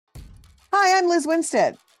Hi, I'm Liz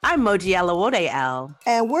Winstead. I'm Moji Alawode L.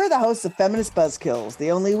 And we're the hosts of Feminist Buzzkills, the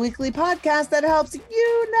only weekly podcast that helps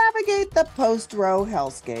you navigate the post-Roe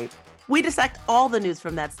hellscape. We dissect all the news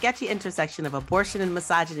from that sketchy intersection of abortion and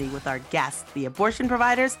misogyny with our guests, the abortion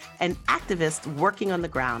providers and activists working on the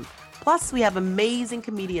ground. Plus, we have amazing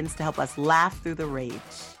comedians to help us laugh through the rage.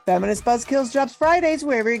 Feminist Buzzkills drops Fridays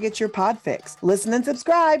wherever you get your pod fix. Listen and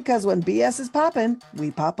subscribe, because when BS is poppin',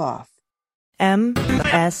 we pop off.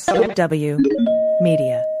 MSW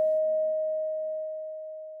Media.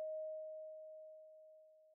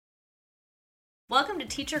 Welcome to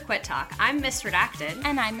Teacher Quit Talk. I'm Miss Redacted.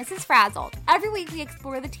 And I'm Mrs. Frazzled. Every week we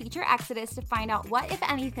explore the teacher exodus to find out what, if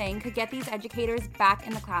anything, could get these educators back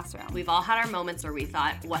in the classroom. We've all had our moments where we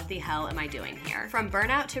thought, what the hell am I doing here? From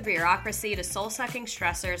burnout to bureaucracy to soul-sucking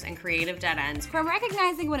stressors and creative dead ends. From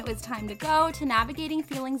recognizing when it was time to go to navigating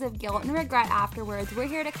feelings of guilt and regret afterwards, we're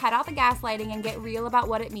here to cut out the gaslighting and get real about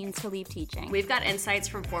what it means to leave teaching. We've got insights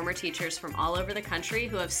from former teachers from all over the country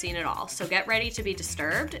who have seen it all. So get ready to be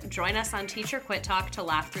disturbed. Join us on Teacher Quit Talk to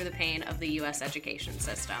laugh through the pain of the U.S. education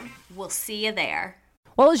system. We'll see you there.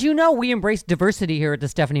 Well, as you know, we embrace diversity here at the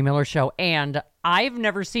Stephanie Miller Show, and I've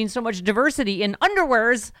never seen so much diversity in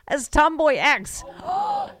underwears as Tomboy X.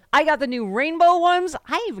 I got the new rainbow ones.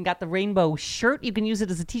 I even got the rainbow shirt. You can use it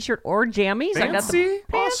as a t-shirt or jammies. Fancy? I got the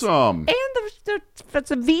pants Awesome. And it's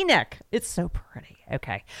a V-neck. It's so pretty.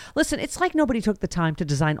 Okay. Listen, it's like nobody took the time to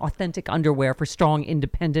design authentic underwear for strong,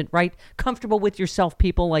 independent, right? Comfortable with yourself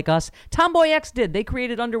people like us. Tomboy X did. They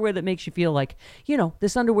created underwear that makes you feel like, you know,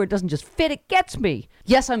 this underwear doesn't just fit, it gets me.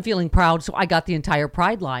 Yes, I'm feeling proud, so I got the entire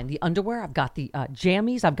Pride line. The underwear, I've got the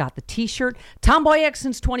jammies, I've got the t-shirt. Tomboy X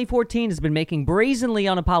since 2014 has been making brazenly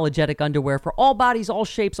unapologetic underwear for all bodies, all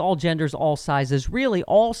shapes, all genders, all sizes. Really,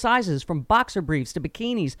 all sizes, from boxer briefs to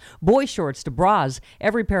bikinis, boy shorts to bras.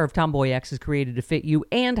 Every pair of Tomboy X is created to fit you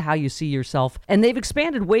and how you see yourself. And they've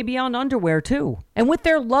expanded way beyond underwear, too. And with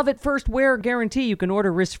their love at first wear guarantee, you can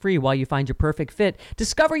order risk-free while you find your perfect fit.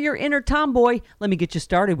 Discover your inner tomboy. Let me get you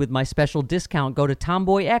started with my special discount. Go to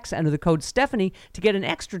Tomboy X, enter the code Stephanie to get an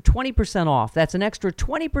extra 20% off. That's an extra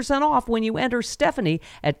 20% off when you enter Stephanie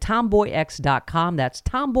at tomboyx.com. That's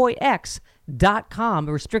tomboyx.com.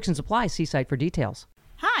 Restrictions apply. See site for details.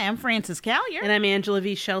 Hi, I'm Frances Callier. And I'm Angela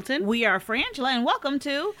V. Shelton. We are Frangela, and welcome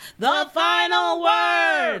to The Final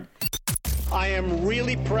Word. I am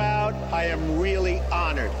really proud. I am really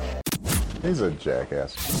honored. He's a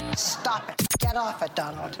jackass. Stop it. Get off it,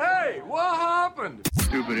 Donald. Hey, what happened?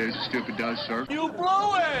 Stupid is, stupid does, sir. You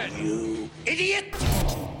blew it! You idiot!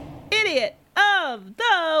 Idiot of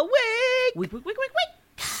the week! Week.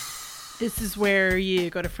 This is where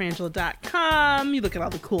you go to frangela.com, you look at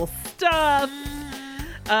all the cool stuff,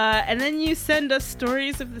 and then you send us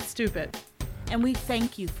stories of the stupid. And we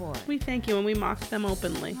thank you for it. We thank you, and we mock them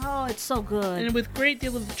openly. Oh, it's so good. And with great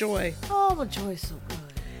deal of joy. Oh, the joy is so good.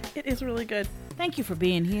 It is really good. Thank you for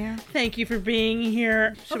being here. Thank you for being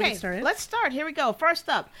here. Should we start it? Let's start. Here we go. First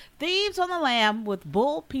up, thieves on the lam with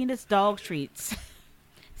bull penis dog treats,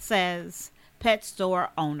 says pet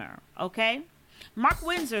store owner. Okay? Mark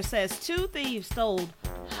Windsor says 2 thieves stole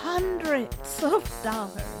hundreds of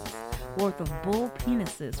dollars worth of bull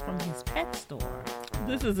penises from his pet store.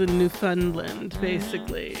 This is in Newfoundland,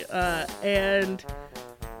 basically. And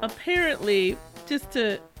apparently, just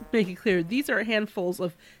to make it clear, these are handfuls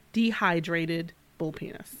of dehydrated bull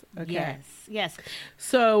penis. Okay. Yes.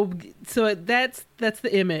 So that's the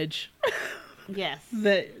image. Yes.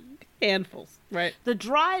 The handfuls, right? The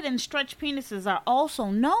dried and stretched penises are also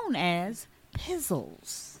known as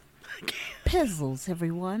pizzles. Pizzles,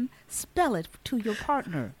 everyone. Spell it to your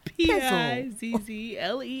partner. Pizzles.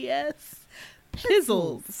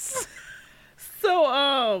 Pizzles.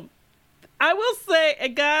 So, I will say,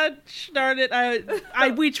 it got started.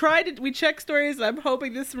 We checked stories. I'm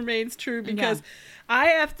hoping this remains true because I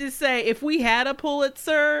have to say, if we had a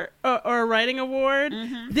Pulitzer or a writing award,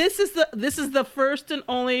 this is the first and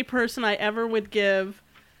only person I ever would give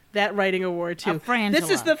that writing award to. This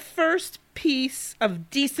is the first piece of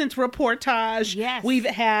decent reportage we've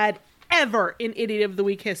had ever in Idiot of the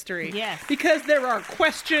Week history. Yes. Because there are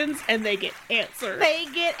questions and they get answered.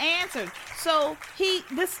 So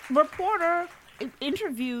this reporter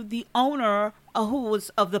interviewed the owner who was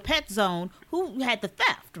of the Pet Zone who had the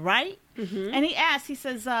theft, right? Mm-hmm. And he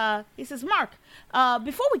says, Mark,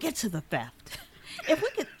 before we get to the theft, if we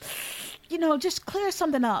could, just clear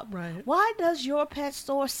something up. Right. Why does your pet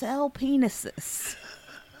store sell penises?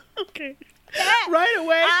 Okay. Right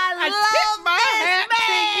away, I tip my hat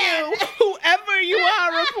to you. Whoever you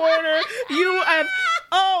are, reporter, you have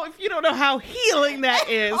Oh, if you don't know how healing that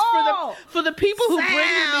is for the people who bring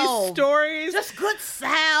you these stories. Just good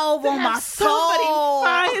salve on my somebody soul.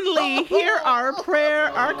 finally hear our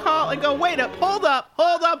prayer, our call, and go, wait up, hold up.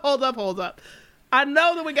 I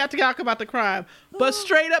know that we got to talk about the crime, but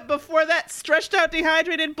straight up before that, stretched out,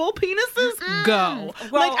 dehydrated bull penises, go.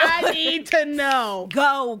 Like, I need to know.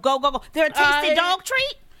 Go. They're a tasty dog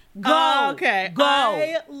treat? Go. Okay. Go.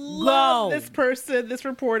 I love this person, this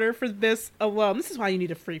reporter for this alone. This is why you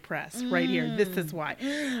need a free press right here. This is why.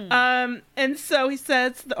 And so he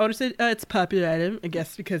says, the owner said, it's a popular item, I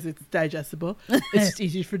guess because it's digestible. It's just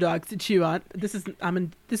easy for dogs to chew on. This is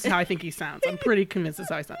how I think he sounds. I'm pretty convinced this is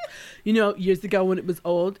how he sounds. You know, years ago when it was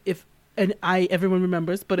old, everyone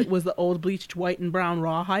remembers, but it was the old bleached white and brown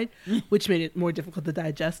rawhide, which made it more difficult to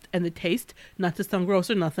digest. And the taste, not to sound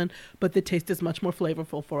gross or nothing, but the taste is much more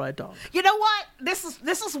flavorful for a dog. You know what? This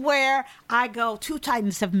is where I go. Two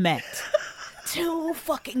titans have met. Two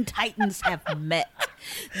fucking titans have met.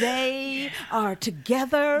 They are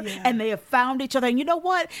together and they have found each other. And you know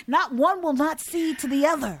what? Not one will not cede to the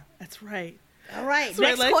other. That's right. All right.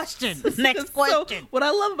 Next question. Next question. So, what I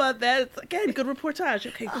love about that is, again, good reportage.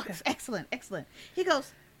 Okay. Excellent. He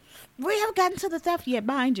goes, we haven't gotten to the theft yet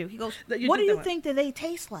behind you. He goes, what do you think that they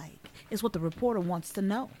taste like? Is what the reporter wants to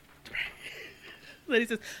know. Then he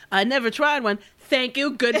says, I never tried one. Thank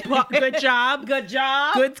you. Good job. Good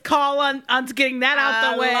job. Good call on getting that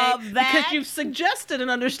out the way. I love that. Because you've suggested an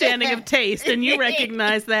understanding of taste, and you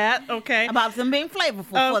recognize that. Okay. About them being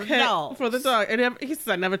flavorful for the dog. For the dog. And he says,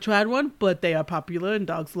 I never tried one, but they are popular, and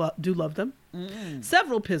dogs do love them.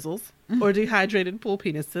 Several pizzles, or dehydrated pool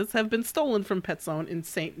penises, have been stolen from PetZone in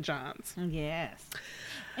St. John's. Yes.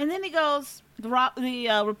 And then he goes, the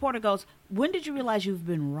reporter goes, when did you realize you've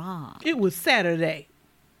been robbed? It was Saturday.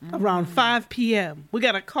 Around 5 p.m. We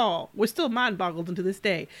got a call. We're still mind-boggled into this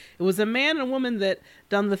day. It was a man and a woman that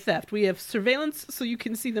done the theft. We have surveillance so you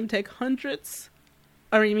can see them take handfuls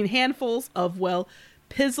of,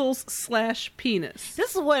 pizzles/penis.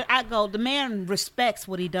 This is where I go, the man respects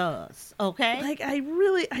what he does, okay? Like, I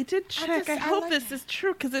did check. I hope this is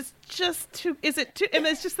true, because it's just too, is it too, and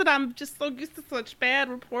it's just that I'm just so used to such bad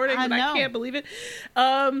reporting that I can't believe it.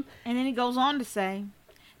 And then he goes on to say,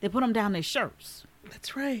 they put them down their shirts.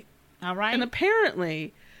 That's right. All right. And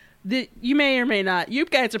apparently, you may or may not, you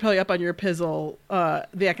guys are probably up on your pizzle,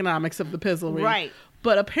 the economics of the pizzle. Right.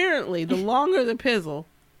 But apparently, the longer the pizzle,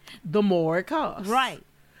 the more it costs. Right.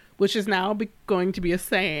 Which is now going to be a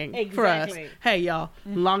saying for us. Hey, y'all,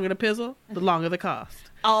 the longer the pizzle, the longer the cost.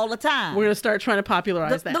 All the time. We're going to start trying to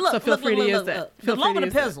popularize that. So feel free to use that. The longer the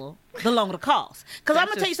pizzle, the longer the cost. Because I'm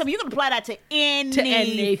going to tell you something. You can apply that to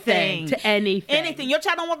anything. To anything. Your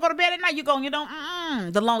child don't want to go to bed at night.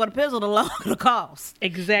 The longer the pizzle, the longer the cost.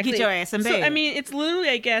 Exactly. Get your ass in bed. So, I mean, it's literally,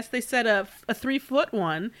 I guess, they said a 3-foot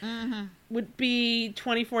one would be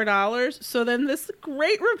 $24. So then this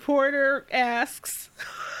great reporter asks,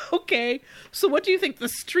 okay, so what do you think the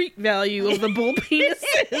street value of the bull penis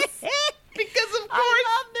is? Because of course,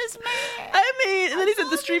 I love this man. I mean, and then he said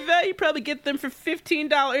the street value, you probably get them for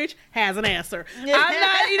 $15 each. Has an answer. I'm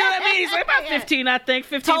not, you know what I mean? He's like, about 15, I think.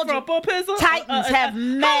 15 for a bull pizzle. Titans have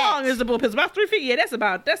met. How long is the bull pizzle? About 3 feet. Yeah, that's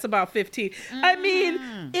about 15. I mean,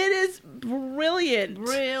 it is brilliant.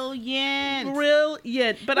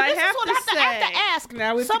 But I have to ask.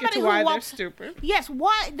 Now we have to get to why they're stupid. Yes,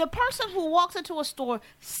 why the person who walks into a store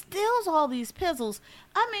steals all these pizzles.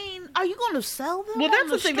 I mean, are you going to sell them? Well, that's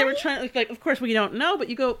the thing they were trying. Like, of course, we don't know, but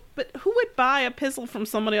you go. But who would buy a pizzle from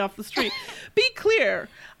somebody off the street? Be clear.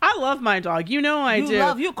 I love my dog. You know I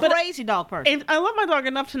do. You crazy dog person. And I love my dog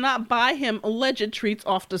enough to not buy him alleged treats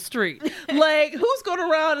off the street. Like, who's going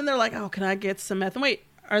around and they're like, oh, can I get some meth? And wait,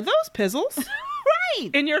 are those pizzles? Right.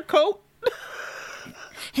 In your coat?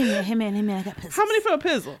 Hey man, I got pizzles. How many for a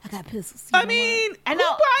pizzle? I got pizzles. I mean,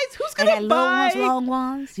 who's going to buy? Long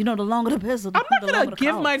ones. You know, the longer the pizzle, I'm not going to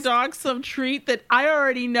give my dog some treat that I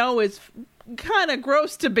already know is kind of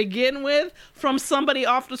gross to begin with from somebody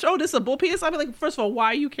off the street. Oh, this is a bull penis? I'd be like, first of all, why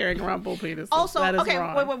are you carrying around bull penis? Also, that is okay,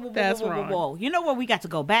 wrong. That's wrong. Whoa. You know what we got to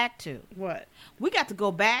go back to? What? We got to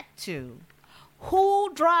go back to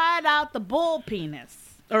who dried out the bull penis.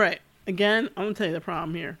 All right. Again, I'm going to tell you the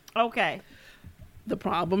problem here. Okay. The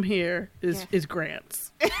problem here is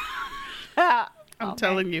grants. I'm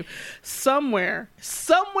telling you, somewhere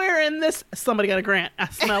in this, somebody got a grant. I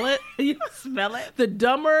smell it. You smell it? The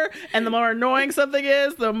dumber and the more annoying something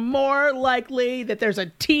is, the more likely that there's a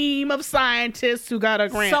team of scientists who got a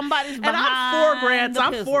grant. Somebody's behind. And I'm for grants.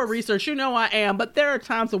 I'm for research. You know I am. But there are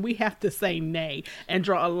times when we have to say nay and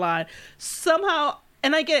draw a line. Somehow,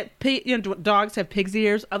 and I get it. Dogs have pig's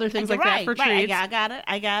ears, other things like that for treats. Right.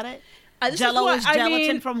 I got it. Jello is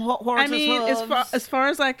gelatin from horses' hooves. As far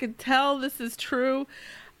as I could tell, this is true.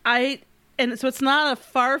 And so it's not a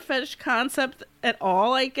far-fetched concept at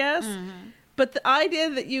all, I guess. But the idea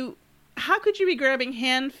that how could you be grabbing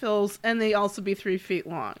handfuls and they also be 3 feet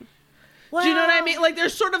long? Well, do you know what I mean? Like,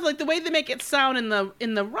 there's sort of like the way they make it sound in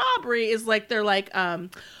the robbery is like they're like,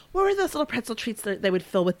 what were those little pretzel treats that they would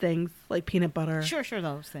fill with things like peanut butter? Sure,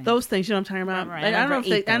 those things. Those things, you know what I'm talking about? Right. I don't know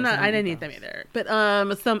if I didn't eat them either. But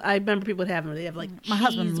I remember people would have them. They have like my cheese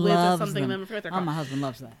husband whiz loves or something. them. My husband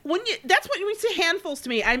loves that. That's what when you say handfuls to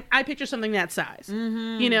me. I picture something that size.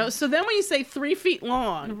 You know. So then when you say 3 feet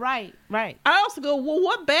long, right. I also go, well,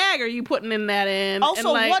 what bag are you putting that in?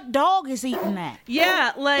 Also, what dog is eating that?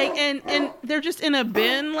 Yeah, like and they're just in a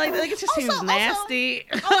bin. Like it just seems nasty.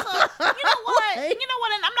 Also, you know what? And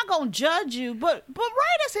I'm not gonna judge you, but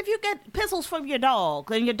write us if you get pistols from your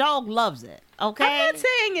dog and your dog loves it. Okay, I'm not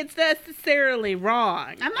saying it's necessarily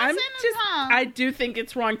wrong. I'm not saying it's wrong. I do think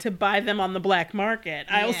it's wrong to buy them on the black market.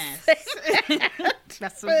 I'll say that.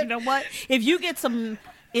 You know what? If you get some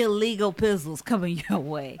illegal pistols coming your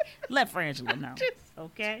way, let Frangela know.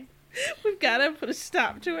 Okay. We've got to put a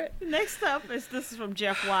stop to it. Next up this is from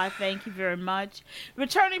Jeff Y. Thank you very much.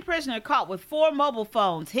 Returning prisoner caught with 4 mobile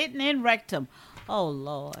phones hidden in rectum. Oh,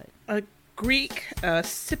 Lord. A Greek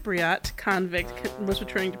Cypriot convict was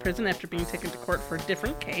returning to prison after being taken to court for a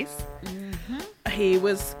different case. He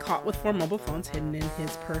was caught with 4 mobile phones hidden in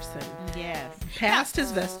his person. Yes. Past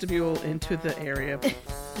his vestibule into the area,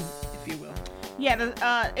 if you will.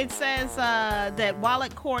 Yeah, it says that while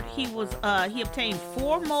at court, he obtained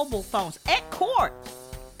 4 mobile phones at court.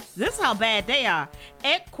 This is how bad they are.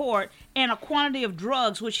 At court, and a quantity of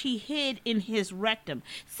drugs which he hid in his rectum.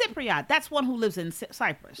 Cypriot, that's one who lives in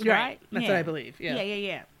Cyprus, right? That's what I believe.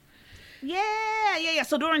 Yeah. Yeah.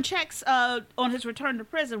 So during checks on his return to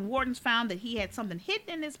prison, wardens found that he had something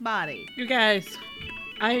hidden in his body. You guys,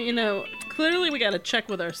 clearly we got to check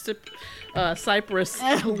with our Cyprus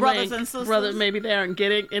brothers and sisters. Brother, maybe they aren't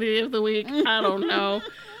getting any of the week. I don't know.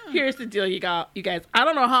 Here's the deal, you guys. I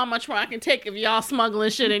don't know how much more I can take of y'all smuggling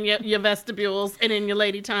shit in your vestibules and in your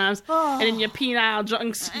lady times and in your penile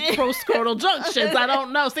proscrotal junctions. I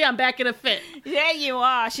don't know. See, I'm back in a fit. There you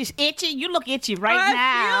are. She's itchy. You look itchy now.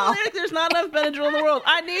 I feel like there's not enough Benadryl in the world.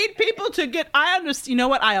 I need people to get. I understand. You know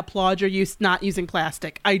what? I applaud your use not using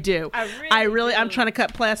plastic. I do. I really. I'm trying to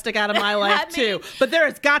cut plastic out of my life too. But there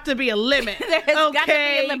has got to be a limit. There's got to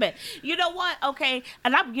be a limit. You know what? Okay.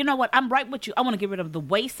 And you know what? I'm right with you. I want to get rid of the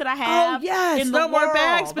waste that I have. Oh yes, no more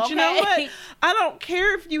bags. But you know what? I don't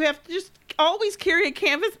care if you have to just always carry a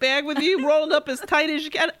canvas bag with you, rolled up as tight as you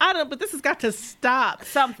can. I don't. But this has got to stop.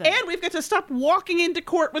 Something. And we've got to stop walking into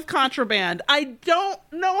court with contraband. I don't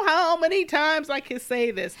know how many times I can say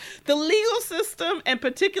this. The legal system and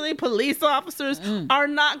particularly police officers are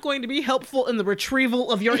not going to be helpful in the retrieval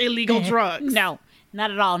of your illegal drugs. No. Not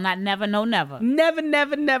at all. Not never, no never. Never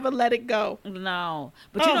let it go. No.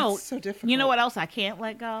 But it's so difficult. You know what else I can't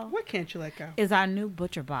let go? What can't you let go? Is our new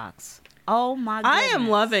Butcher Box. Oh my goodness. I am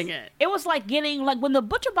loving it. It was like when the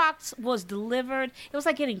Butcher Box was delivered, it was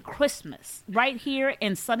like getting Christmas right here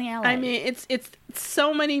in sunny LA. I mean, it's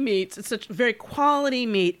so many meats. It's such very quality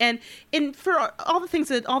meat. And for all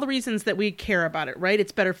the reasons that we care about it, right?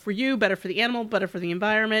 It's better for you, better for the animal, better for the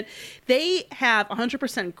environment. They have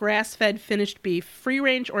 100% grass-fed finished beef,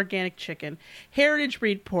 free-range organic chicken, heritage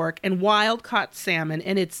breed pork, and wild-caught salmon.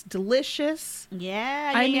 And it's delicious.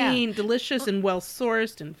 Yeah. I mean, delicious and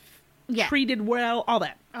well-sourced and treated well, all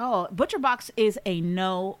that. Oh, Butcher Box is a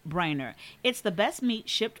no-brainer. It's the best meat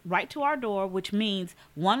shipped right to our door, which means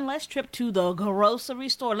one less trip to the grocery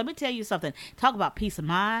store. Let me tell you something. Talk about peace of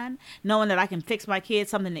mind, knowing that I can fix my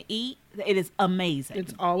kids something to eat. It is amazing.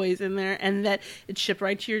 It's always in there, and that it's shipped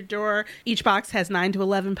right to your door. Each box has 9 to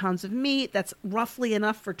 11 pounds of meat. That's roughly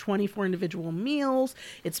enough for 24 individual meals.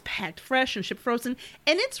 It's packed fresh and shipped frozen,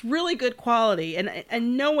 and it's really good quality. And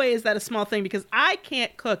in no way is that a small thing, because I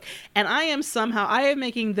can't cook, and I am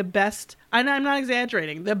making the best, and I'm not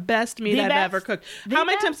exaggerating, the best meat I've ever cooked. How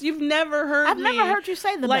many times you've never heard I've never heard you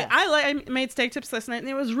say the best. I made steak tips last night, and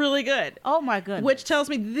it was really good. Oh my goodness! Which tells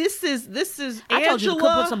me this is I told you to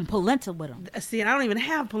put some polenta with them. See, I don't even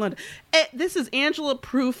have polenta. This is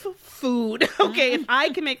Angela-proof food. Okay, if I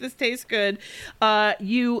can make this taste good,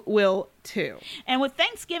 you will too. And with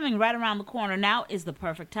Thanksgiving right around the corner, now is the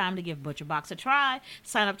perfect time to give Butcher Box a try.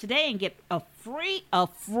 Sign up today and get a free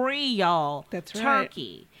y'all. That's right.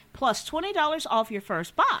 Turkey. Plus $20 off your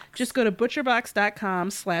first box. Just go to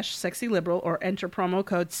butcherbox.com/sexyliberal or enter promo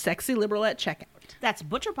code sexyliberal at checkout. website? That's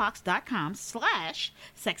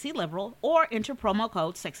butcherbox.com/sexyliberal or enter promo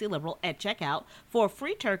code sexyliberal at checkout for a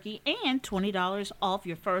free turkey and $20 off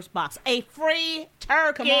your first box. A free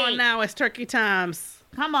turkey. Come on now, it's turkey times.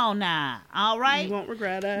 Come on now. All right. You won't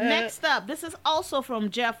regret it. Next up, this is also from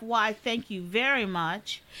Jeff Y. Thank you very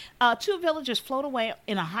much. 2 villagers float away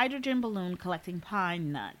in a hydrogen balloon collecting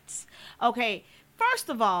pine nuts. Okay. First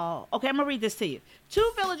of all, I'm going to read this to you.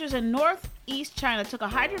 2 villagers in northeast China took a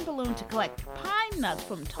hydrogen balloon to collect pine nuts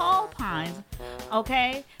from tall pines,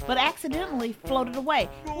 okay, but accidentally floated away,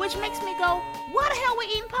 which makes me go, why the hell we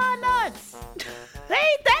eating pine nuts? They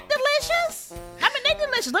ain't that delicious? I mean, they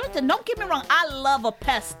delicious. Let me tell you, don't get me wrong. I love a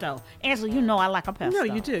pesto. Angela, you know I like a pesto. No,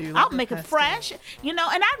 you do. You I'll like make it fresh, and now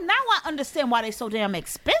I understand why they're so damn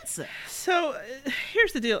expensive. So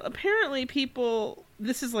here's the deal. Apparently people,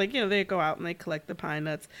 this is like, they go out and they collect the pine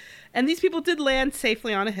nuts. And these people did land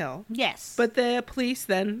safely on a hill. Yes. But the police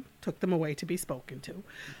then took them away to be spoken to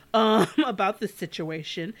about this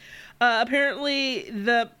situation. Apparently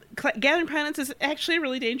gathering pine nuts is actually a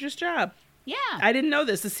really dangerous job. Yeah. I didn't know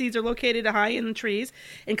this. The seeds are located high in the trees,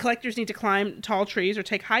 and collectors need to climb tall trees or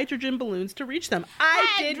take hydrogen balloons to reach them. I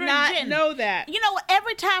did not know that. You know what?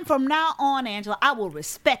 Every time from now on, Angela, I will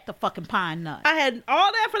respect the fucking pine nut. I had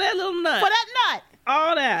all that for that little nut. For that nut.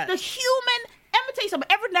 All that. The human... Let me tell you something.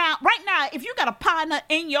 Right now, if you got a pine nut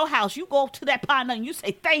in your house, you go to that pine nut and you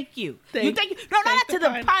say thank you. No, not to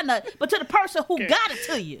the pine nut, but to the person who got it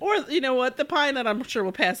to you. Or you know what, the pine nut, I'm sure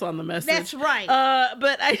will pass on the message. That's right.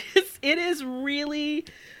 But it is really,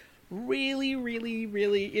 really, really,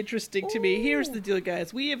 really interesting to me. Here's the deal,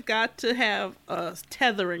 guys. We have got to have a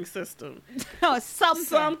tethering system. No,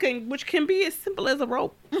 something. Which can be as simple as a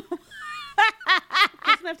rope.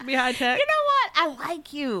 Doesn't have to be high tech. You know what? I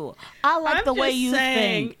like you. I like the way you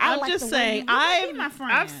think. I'm just saying.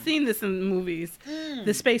 I've seen this in movies,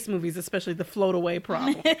 the space movies, especially the float away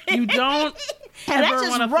problem. You don't ever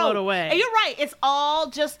want to float away. And you're right. It's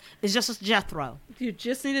just a Jethro. You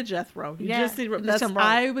just need a Jethro. You just need rope.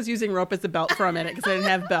 I was using rope as a belt for a minute because I didn't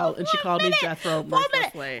have belt, and she called me Jethro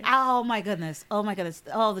mercilessly. Oh my goodness. Oh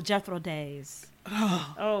the Jethro days.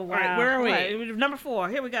 Oh, wow. All right, where are we? Right. Number 4.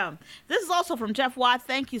 Here we go. This is also from Jeff Watt.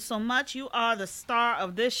 Thank you so much. You are the star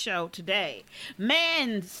of this show today.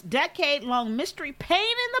 Man's decade-long mystery, pain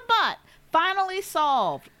in the butt, finally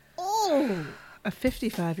solved. Oh. A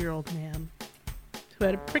 55-year-old man who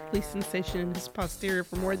had a prickly sensation in his posterior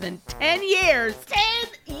for more than 10 years.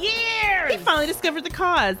 10 years! He finally discovered the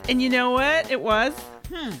cause. And you know what it was?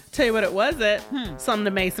 Tell you what it wasn't. Something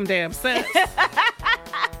that made some damn sense.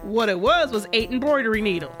 What it was 8 embroidery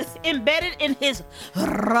needles. Embedded in his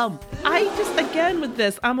rump. I just, again with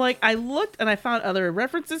this, I'm like, I looked and I found other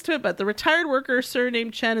references to it, but the retired worker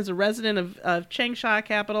surnamed Chen is a resident of Changsha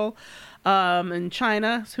capital in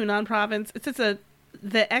China, Hunan province. It says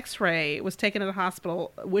the x-ray was taken at a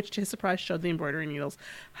hospital, which to his surprise showed the embroidery needles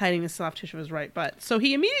hiding the soft tissue of his right butt. So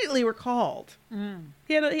he immediately recalled.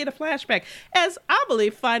 He had a flashback. As I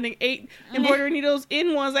believe finding 8 embroidery needles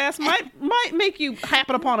in one's ass might make you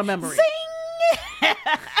happen upon a memory. Zing!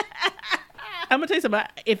 I'm going to tell you something.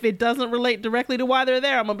 If it doesn't relate directly to why they're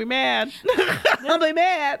there, I'm going to be mad. I'll be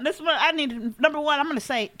mad. Number 1, I'm going to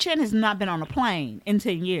say, Chen has not been on a plane in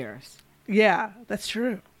 10 years. Yeah, that's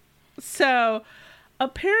true. So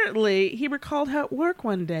apparently, he recalled how at work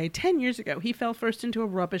one day, 10 years ago, he fell first into a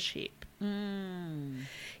rubbish heap.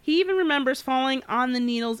 He even remembers falling on the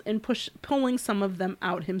needles and pulling some of them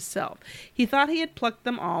out himself. He thought he had plucked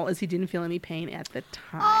them all as he didn't feel any pain at the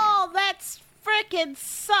time. Oh, that's freaking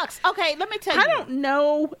sucks. Okay, let me tell you. I don't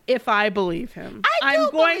know if I believe him.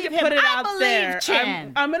 I'm going to put it out there.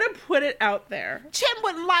 Chen. I'm going to put it out there. Chen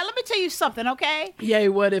wouldn't lie. Let me tell you something, okay? Yeah, he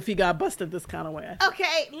would if he got busted this kind of way.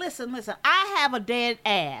 Okay, listen. I have a dead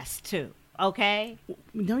ass, too. Okay?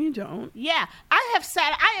 No, you don't. Yeah. I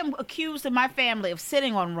am accused in my family of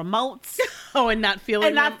sitting on remotes. And not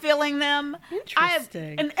feeling them.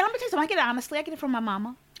 Interesting. And let me tell you something. I get it from my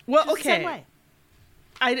mama. Well, just okay. the same way.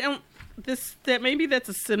 I don't... maybe that's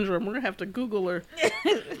a syndrome. We're gonna have to Google or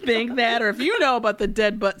think that, or if you know about the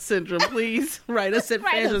dead butt syndrome, please write us at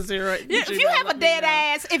Fantasy Zero. If you have a dead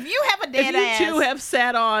ass, if you too have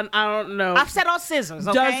sat on, I don't know, I've sat on scissors,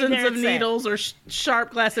 okay? dozens of needles or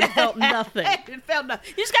sharp glass and felt nothing. It felt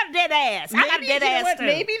nothing. You just got a dead ass. I got a dead ass too.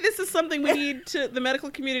 Maybe this is something we need to the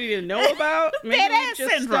medical community to know about. Maybe dead we ass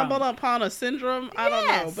just syndrome. stumbled upon a syndrome. I don't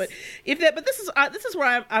know, but this is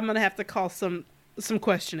where I'm gonna have to call some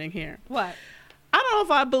questioning here. What? I don't know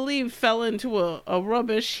if I believe fell into a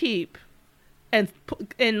rubbish heap and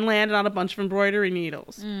landed on a bunch of embroidery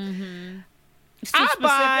needles.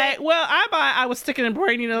 I was sticking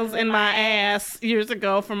embroidery needles in my ass years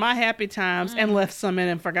ago for my happy times and left some in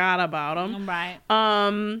and forgot about them. Right.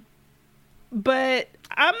 But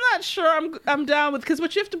I'm not sure I'm down with, because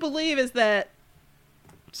what you have to believe is that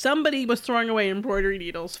somebody was throwing away embroidery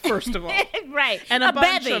needles, first of all. Right. And a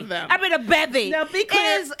bunch of them. I mean, a bevy. Now, be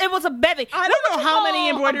clear. It was a bevy. I don't know how many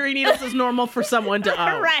embroidery needles is normal for someone to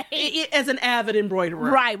own. Right. As an avid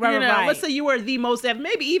embroiderer. Right. Let's say you are the most avid.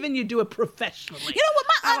 Maybe even you do it professionally. You know what?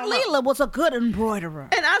 My Aunt Leela was a good embroiderer.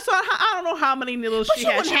 And I don't know how many needles she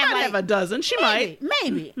had. She might have a dozen. She might.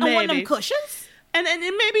 Maybe. And one of them cushions. And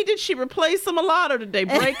maybe did she replace them a lot, or did they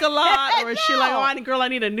break a lot, or is she like, I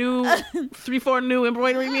need a new 3-4 new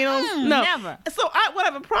embroidery needles? No, never. So what I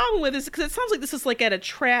have a problem with is because it sounds like this is like at a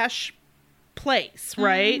trash place,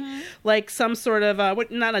 right? Like some sort of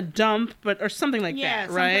not a dump, or something like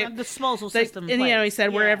that, right? Like disposal system. And he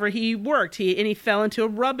said wherever he worked, he fell into a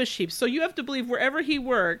rubbish heap. So you have to believe wherever he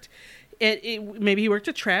worked. Maybe he worked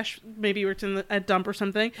at trash, maybe he worked in a dump or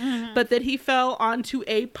something, but that he fell onto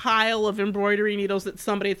a pile of embroidery needles that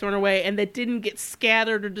somebody had thrown away and that didn't get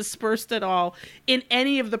scattered or dispersed at all in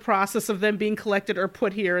any of the process of them being collected or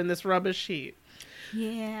put here in this rubbish heap.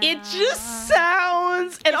 Yeah. It just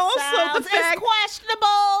sounds, and also the fact, it's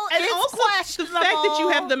questionable. The fact that you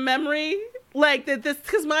have the memory, like that this,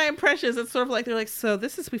 because my impression is it's sort of like they're like, so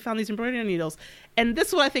we found these embroidery needles, and this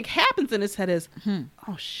is what I think happens in his head is,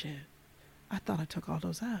 oh shit. I thought I took all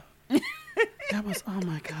those out. That was, oh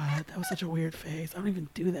my God, that was such a weird phase. I don't even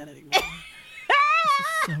do that anymore. This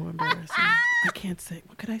is so embarrassing. I can't say,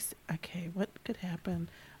 what could I say? Okay, what could happen?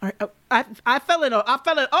 All right, I fell in,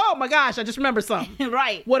 oh my gosh, I just remembered something.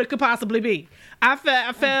 Right. What it could possibly be. I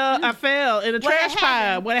fell in a trash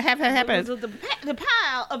pile. What happened? The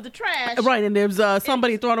pile of the trash. Right, and there's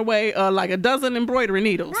somebody throwing away like a dozen embroidery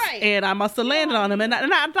needles. Right. And I must have landed on them, and I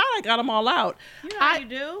thought I got them all out. You know how you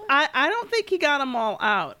do? I don't think he got them all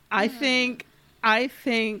out. I think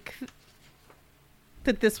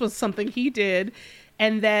that this was something he did,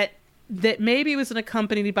 and that maybe it was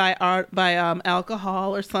accompanied by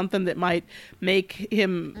alcohol or something that might make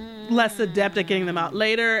him less adept at getting them out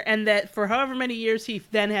later, and that for however many years he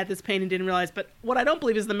then had this pain and didn't realize. But what I don't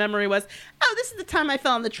believe is the memory was, oh, this is the time I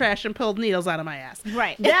fell in the trash and pulled needles out of my ass.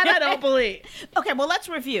 Right. That I don't believe. Okay, well, let's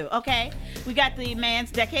review, okay? We got the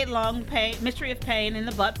man's decade-long mystery of pain in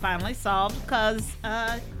the butt finally solved because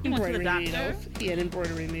he went to the doctor. Needles. He had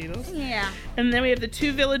embroidery needles. Yeah. And then we have the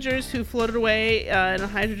 2 villagers who floated away in a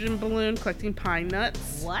hydrogen balloon collecting pine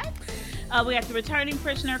nuts. What? We have the returning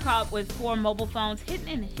prisoner caught with 4 mobile phones hidden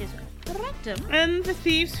in his rectum. And the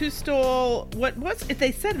thieves who stole, what was it?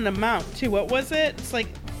 They said an amount too. What was it? It's like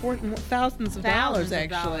thousands of dollars,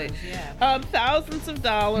 actually. Thousands of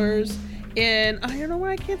dollars in, I don't know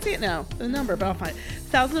why I can't see it now, the number, but I'll find it.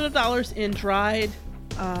 Thousands of dollars in dried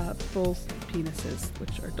bull's penises,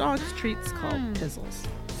 which are dogs' treats called pizzles.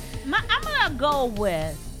 I'm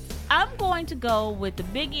going to go with the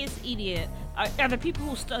biggest idiot are the people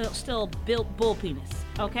who still build bull penis,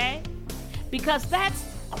 okay? Because that's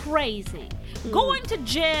crazy. Going to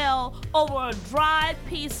jail over a dried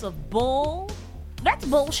piece of bull, that's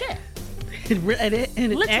bullshit.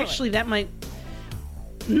 And actually, that might...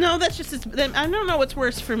 No, that's just... I don't know what's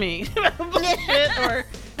worse for me. Bullshit, or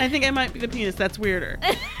I think I might be the penis. That's weirder.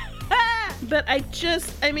 But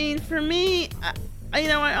for me...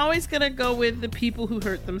 I always gotta go with the people who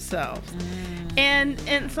hurt themselves, and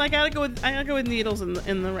so I gotta go with needles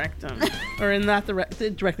in the rectum, or directly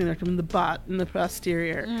in the rectum, in the butt, in the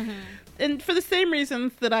posterior, and for the same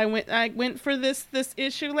reasons that I went for this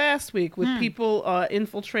issue last week with people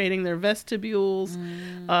infiltrating their vestibules,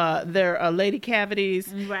 their lady cavities,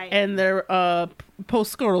 and their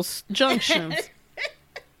postscrotal junctions.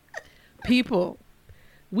 People,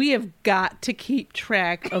 we have got to keep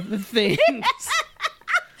track of the things.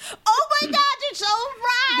 Oh my God, you're so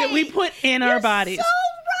right. That we put in our bodies. So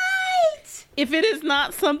right. If it is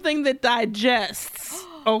not something that digests,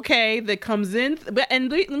 okay, that comes in,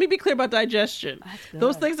 and let me be clear about digestion.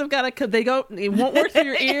 Those things have got to, it won't work through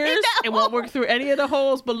your ears. No. It won't work through any of the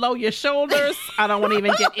holes below your shoulders. I don't want to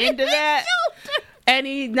even get into that.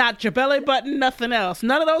 Not your belly button, nothing else.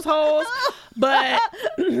 None of those holes. But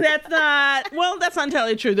that's not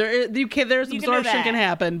entirely true. There's absorption can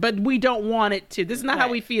happen, but we don't want it to. This is not how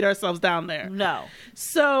we feed ourselves down there. No.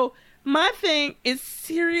 So my thing is,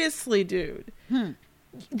 seriously, dude,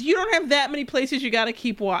 you don't have that many places you got to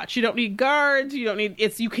keep watch. You don't need guards. You don't need,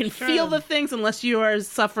 you can feel the things unless you are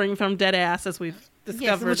suffering from dead ass, as we've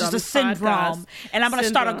discovered, which is a syndrome. Podcast. And I'm going to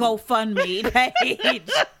start a GoFundMe page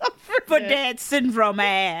for dead syndrome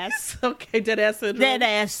ass. Okay, dead ass syndrome. Dead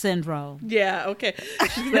ass syndrome. Yeah, okay.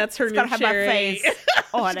 That's her new have cherry. my face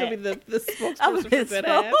on She's going to be the spokesperson for dead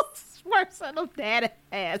ass. Spokesperson of dead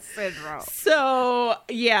ass syndrome. So,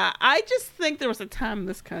 yeah, I just think there was a time in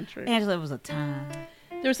this country. Angela, it was a time.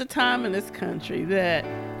 There was a time in this country that,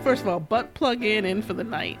 first of all, butt plug in for the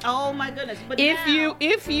night. Oh my goodness! But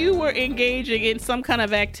if you were engaging in some kind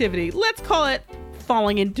of activity, let's call it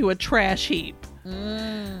falling into a trash heap,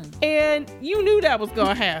 and you knew that was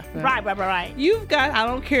gonna happen. Right. You've got, I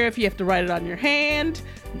don't care if you have to write it on your hand,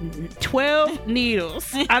 12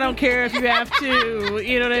 needles. I don't care if you have to,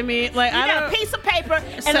 you know what I mean? Like, you got a piece of paper,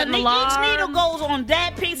 and then each needle goes on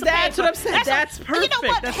that piece of paper. That's what I'm saying. That's perfect. You know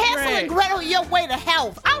what? That's Hansel great. and Gretel, your way to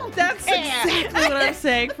health. I don't That's care. exactly what I'm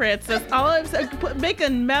saying, Francis. All I'm saying, make a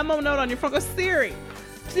memo note on your phone. Go, Siri,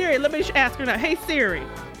 let me ask her now. Hey, Siri.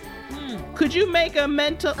 Could you make a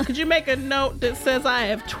note that says I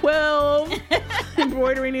have 12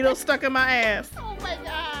 embroidery needles stuck in my ass? Oh my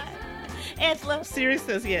God. Angela. Siri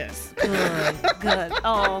says yes. Good.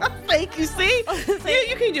 Oh, thank you. See?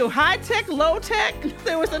 You can do high tech, low tech.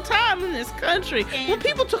 There was a time in this country when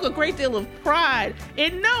people took a great deal of pride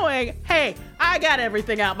in knowing, hey, I got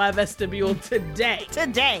everything out my vestibule today.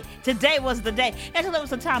 Today was the day. Angela, there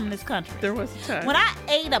was a time in this country. There was a time. When I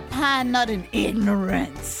ate a pine nut in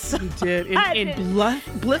ignorance. You did.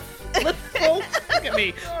 Blissful. Look at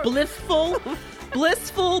me.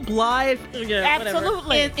 Blissful, blithe,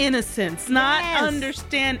 absolutely, in innocence, not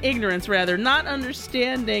ignorance, not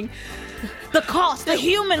understanding the cost, the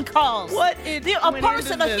human cost. What a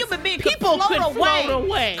human being, people could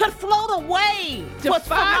float away,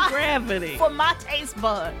 defy gravity for my taste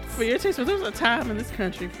buds. For your taste buds, there was a time in this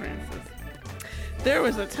country, Francis. There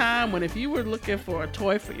was a time when if you were looking for a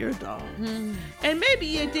toy for your dog, and maybe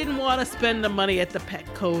you didn't want to spend the money at the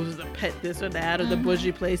Petco's, the pet this or that, or the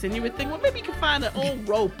bougie place, and you would think, well, maybe you can find an old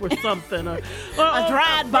rope or something, or a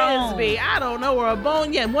dried bone. Frisbee, I don't know, or a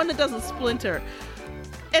bone, one that doesn't splinter.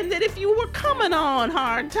 And that if you were coming on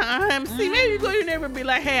hard times, see, maybe you go to your neighbor and be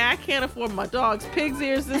like, hey, I can't afford my dog's pig's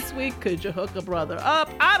ears this week. Could you hook a brother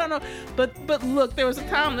up? I don't know. But look, there was a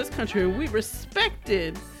time in this country where we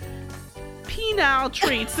respected penile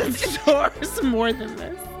treats in stores more than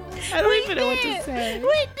this. I don't even know what to say.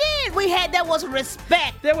 We did. There was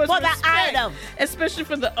respect for the item. Especially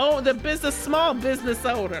for the small business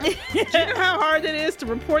owner. Do you know how hard it is to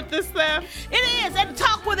report this theft? It is. And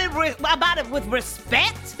talk about it with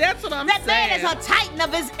respect. That's what I'm saying. That man is a titan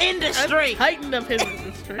of his industry. I'm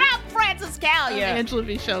Francis Callier. I'm Angela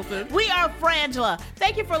V. Shelton. We are Frangela.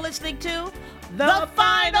 Thank you for listening to The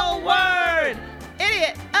Final Word.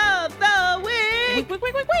 Idiot of the Week.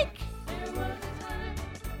 Week.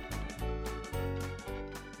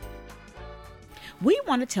 We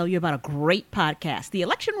want to tell you about a great podcast, The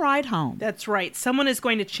Election Ride Home. That's right. Someone is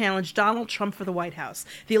going to challenge Donald Trump for the White House.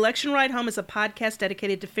 The Election Ride Home is a podcast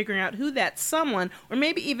dedicated to figuring out who that someone, or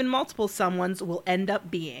maybe even multiple someones, will end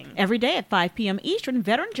up being. Every day at 5 p.m. Eastern,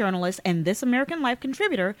 veteran journalist and This American Life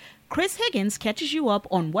contributor Chris Higgins catches you up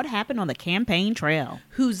on what happened on the campaign trail.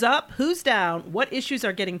 Who's up? Who's down? What issues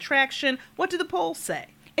are getting traction? What do the polls say?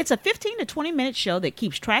 It's a 15 to 20-minute show that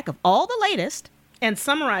keeps track of all the latest and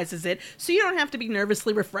summarizes it so you don't have to be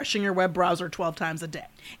nervously refreshing your web browser 12 times a day.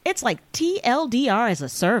 It's like TLDR as a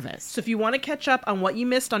service. So if you want to catch up on what you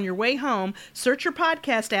missed on your way home, search your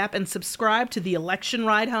podcast app and subscribe to the Election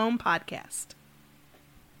Ride Home podcast.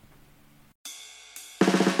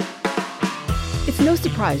 It's no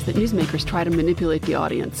surprise that newsmakers try to manipulate the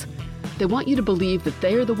audience. They want you to believe that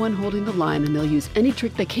they are the one holding the line and they'll use any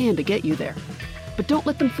trick they can to get you there. But don't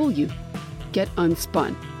let them fool you. Get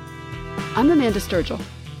unspun. I'm Amanda Sturgill.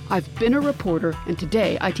 I've been a reporter, and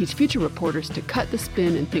today I teach future reporters to cut the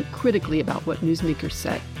spin and think critically about what newsmakers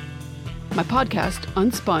say. My podcast,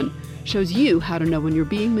 Unspun, shows you how to know when you're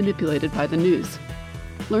being manipulated by the news.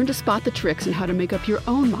 Learn to spot the tricks and how to make up your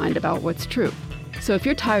own mind about what's true. So if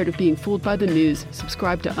you're tired of being fooled by the news,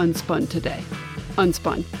 subscribe to Unspun today.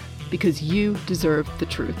 Unspun, because you deserve the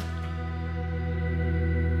truth.